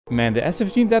Man, the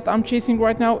S15 that I'm chasing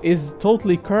right now is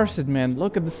totally cursed, man.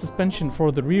 Look at the suspension for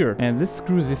the rear. And this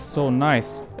cruise is so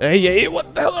nice. Hey,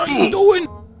 what the hell are you doing?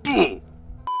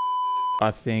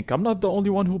 I think I'm not the only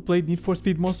one who played Need for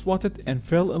Speed Most Wanted and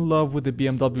fell in love with the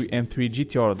BMW M3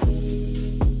 GTR.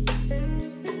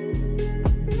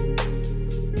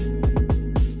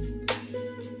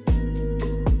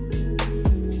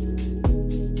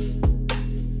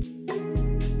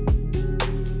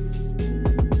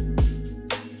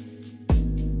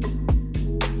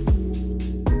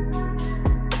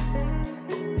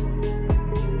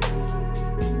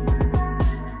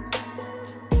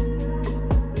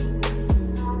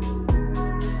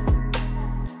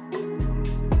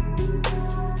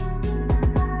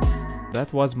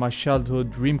 That was my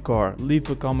childhood dream car. Leave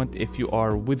a comment if you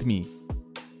are with me.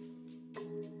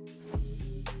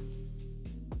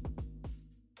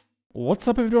 What's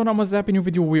up everyone, I'm WAZZUP. In new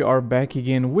video we are back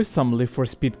again with some Live for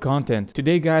Speed content.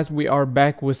 Today guys, we are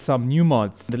back with some new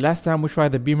mods. The last time we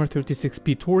tried the Beamer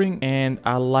 36P Touring and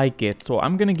I like it, so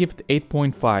I'm gonna give it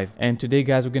 8.5. And today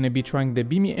guys, we're gonna be trying the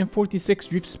Beamer M46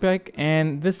 Drift Spec,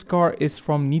 and this car is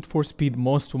from Need for Speed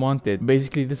Most Wanted.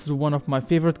 Basically this is one of my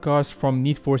favorite cars from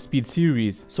Need for Speed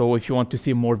series. So if you want to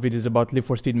see more videos about Live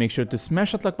for Speed, make sure to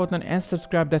smash that like button and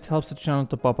subscribe. That helps the channel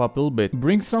to pop up a little bit.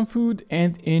 Bring some food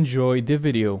and enjoy the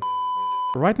video.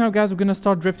 Right now guys, we're gonna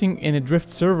start drifting in a drift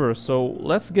server, so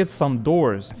let's get some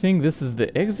doors. I think this is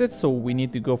the exit, so we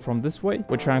need to go from this way.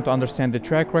 We're trying to understand the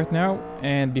track right now,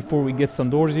 and before we get some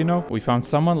doors, you know, we found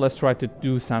someone. Let's try to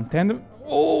do some tandem.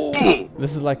 Oh,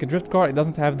 this is like a drift car. It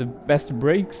doesn't have the best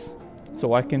brakes,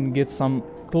 so I can get some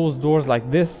closed doors like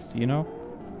this, you know.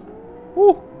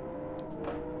 Woo.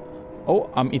 Oh,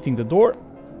 I'm eating the door.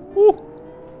 Woo.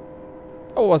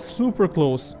 Oh, was super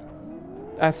close.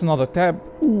 That's another tab.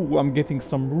 Ooh, I'm getting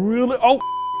some really... Oh!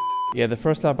 Yeah, the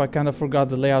first lap I kind of forgot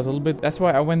the layout a little bit. That's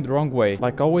why I went the wrong way.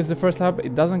 Like always, the first lap,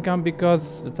 it doesn't count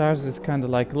because the tires is kind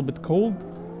of like a little bit cold.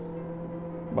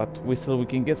 But we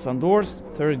can get some doors.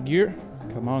 Third gear.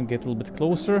 Come on, get a little bit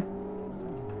closer.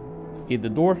 Eat the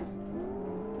door.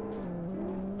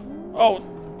 Oh,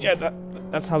 yeah,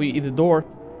 that's how you eat the door.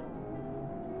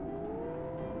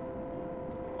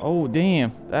 Oh,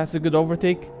 damn. That's a good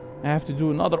overtake. I have to do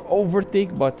another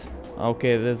overtake, but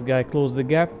okay, this guy closed the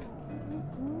gap.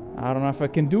 I don't know if I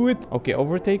can do it. Okay,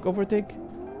 overtake.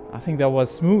 I think that was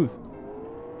smooth.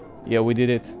 Yeah, we did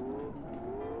it.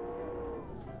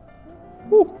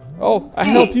 Woo. Oh, I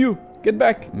helped you. Get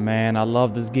back. Man, I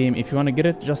love this game. If you want to get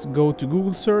it, just go to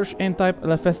Google search and type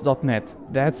lfs.net.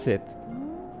 That's it.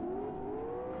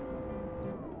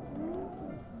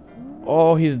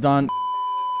 Oh, he's done.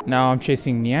 Now I'm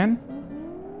chasing Nian.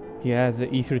 He has the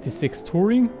E36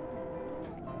 Touring.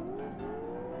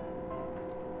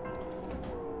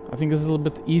 I think it's a little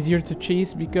bit easier to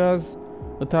chase because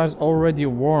the tire's already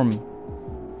warm.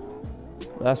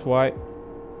 That's why.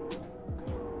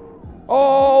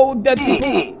 Oh, dead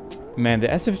people! Man, the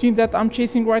S15 that I'm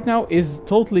chasing right now is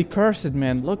totally cursed,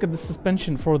 man. Look at the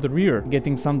suspension for the rear.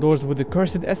 Getting some doors with the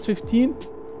cursed S15.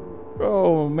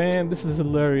 Oh man, this is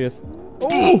hilarious.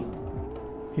 Oh!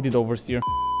 He did oversteer.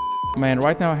 Man,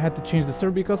 right now I had to change the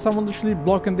server because someone literally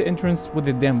blocking the entrance with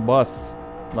the damn bus.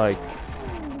 Like,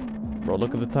 bro,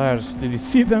 look at the tires. Did you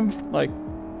see them? Like,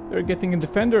 they're getting in the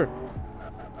fender.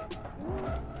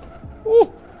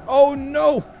 Oh, oh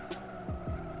no!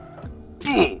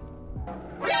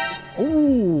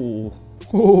 Oh,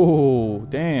 oh,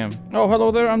 damn. Oh,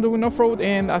 hello there. I'm doing off-road,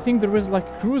 and I think there is like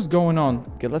a cruise going on.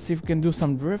 Okay, let's see if we can do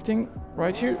some drifting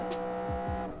right here.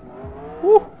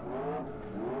 Woo!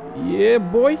 Yeah,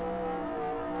 boy.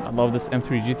 I love this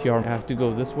M3 GTR. I have to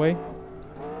go this way.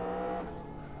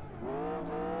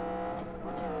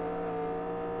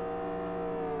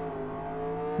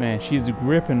 Man, she's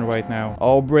gripping right now.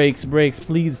 Oh, brakes,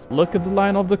 please. Look at the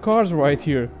line of the cars right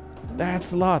here.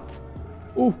 That's a lot.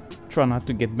 Ooh, try not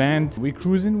to get banned. We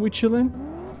cruising, we chilling.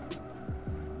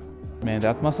 Man,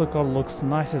 that muscle car looks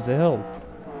nice as hell.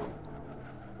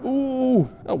 Ooh,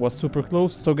 that was super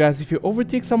close. So guys, if you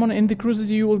overtake someone in the cruises,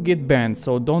 you will get banned.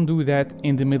 So don't do that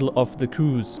in the middle of the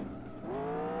cruise.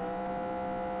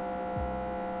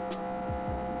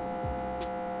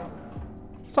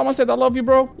 Someone said I love you,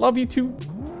 bro. Love you too.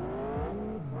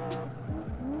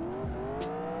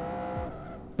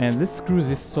 And this cruise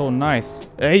is so nice.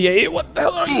 Hey, what the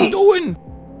hell are you doing?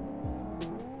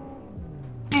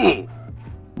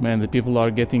 Man, the people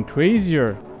are getting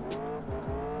crazier.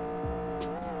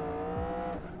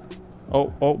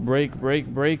 Oh, brake.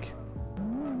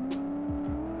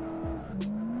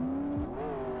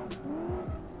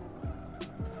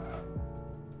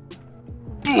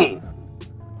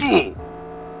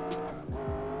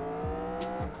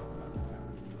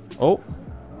 Oh.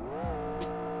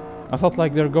 I thought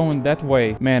like they're going that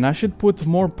way. Man, I should put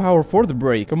more power for the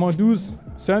brake. Come on, dudes.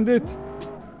 Send it.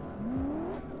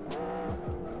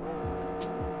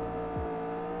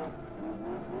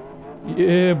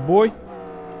 Yeah, boy.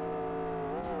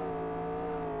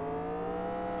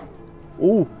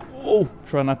 Oh, oh.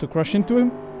 Try not to crash into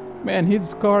him. Man,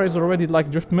 his car is already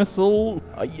like drift missile.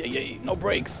 Ay, no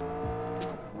brakes.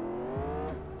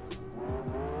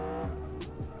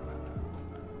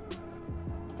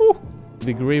 Ooh.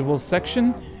 The gravel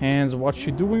section. Hands, what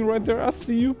you doing right there? I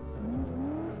see you.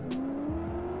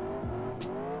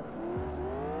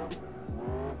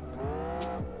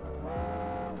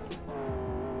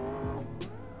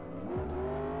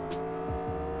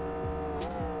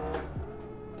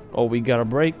 Oh, we got a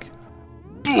break.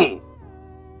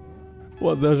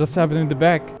 What just happened in the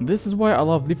back? This is why I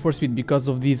love Need for Speed, because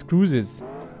of these cruises.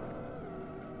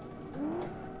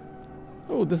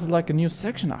 Oh, this is like a new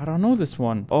section. I don't know this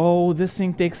one. Oh, this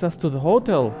thing takes us to the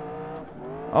hotel.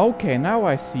 Okay, now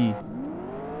I see.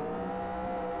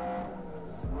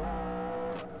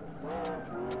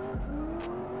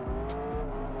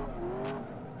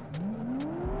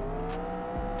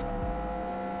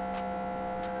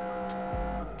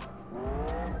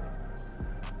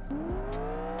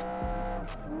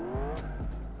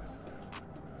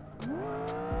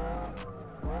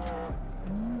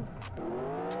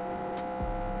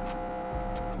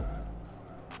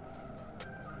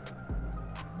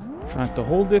 Trying to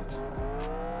hold it.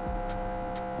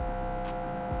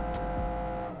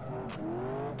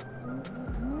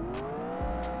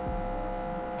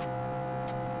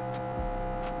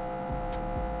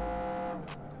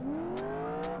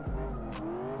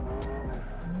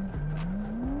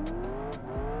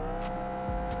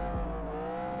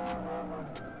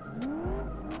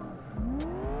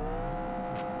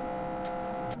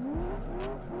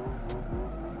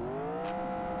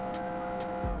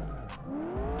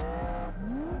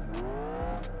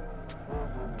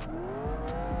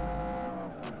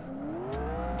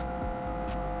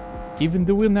 Even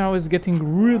the wheel now is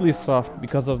getting really soft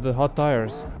because of the hot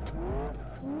tires.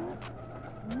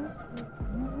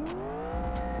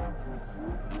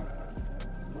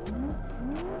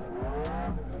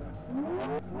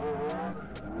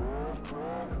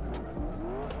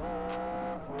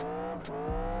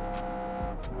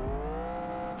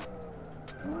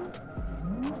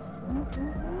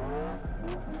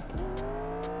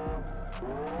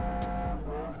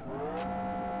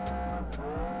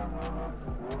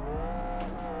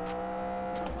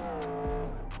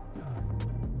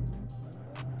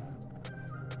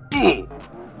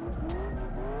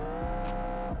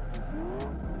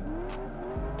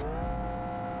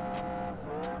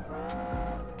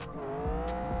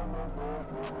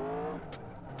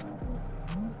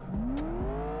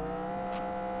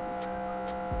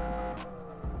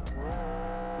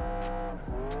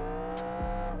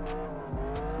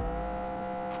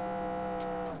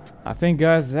 I think,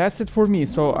 guys, that's it for me,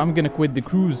 so I'm gonna quit the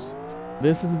cruise.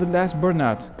 This is the last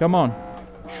burnout. Come on,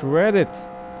 shred it.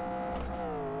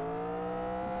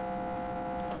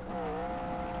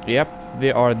 Yep,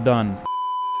 they are done.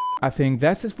 I think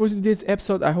that's it for today's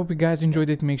episode. I hope you guys enjoyed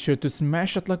it. Make sure to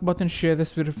smash that like button, share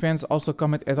this with your friends, also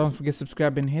comment, and don't forget to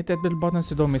subscribe and hit that bell button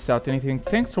so you don't miss out anything.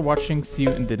 Thanks for watching. See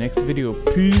you in the next video.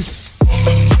 Peace.